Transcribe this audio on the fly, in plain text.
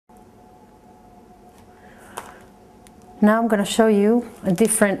Now I'm going to show you a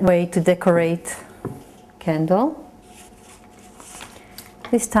different way to decorate candle.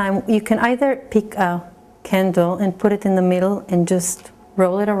 This time you can either pick a candle and put it in the middle and just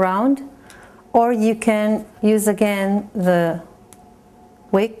roll it around, or you can use again the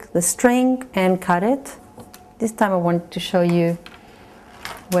wick, the string, and cut it. This time I wanted to show you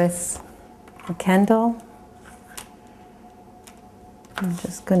with a candle. I'm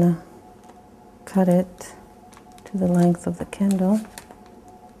just gonna cut it to the length of the candle.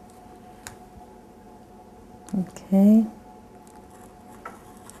 Okay.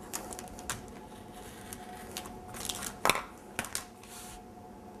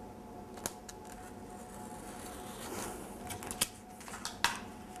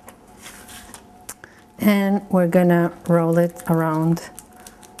 And we're gonna roll it around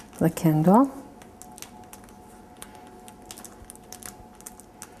the candle.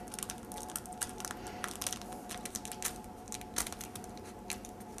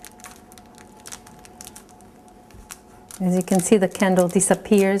 As you can see, the candle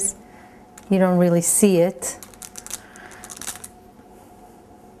disappears. You don't really see it.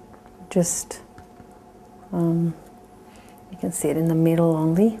 Just, you can see it in the middle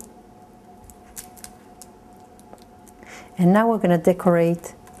only. And now we're going to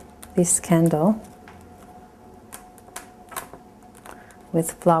decorate this candle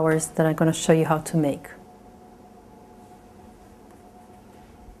with flowers that I'm going to show you how to make.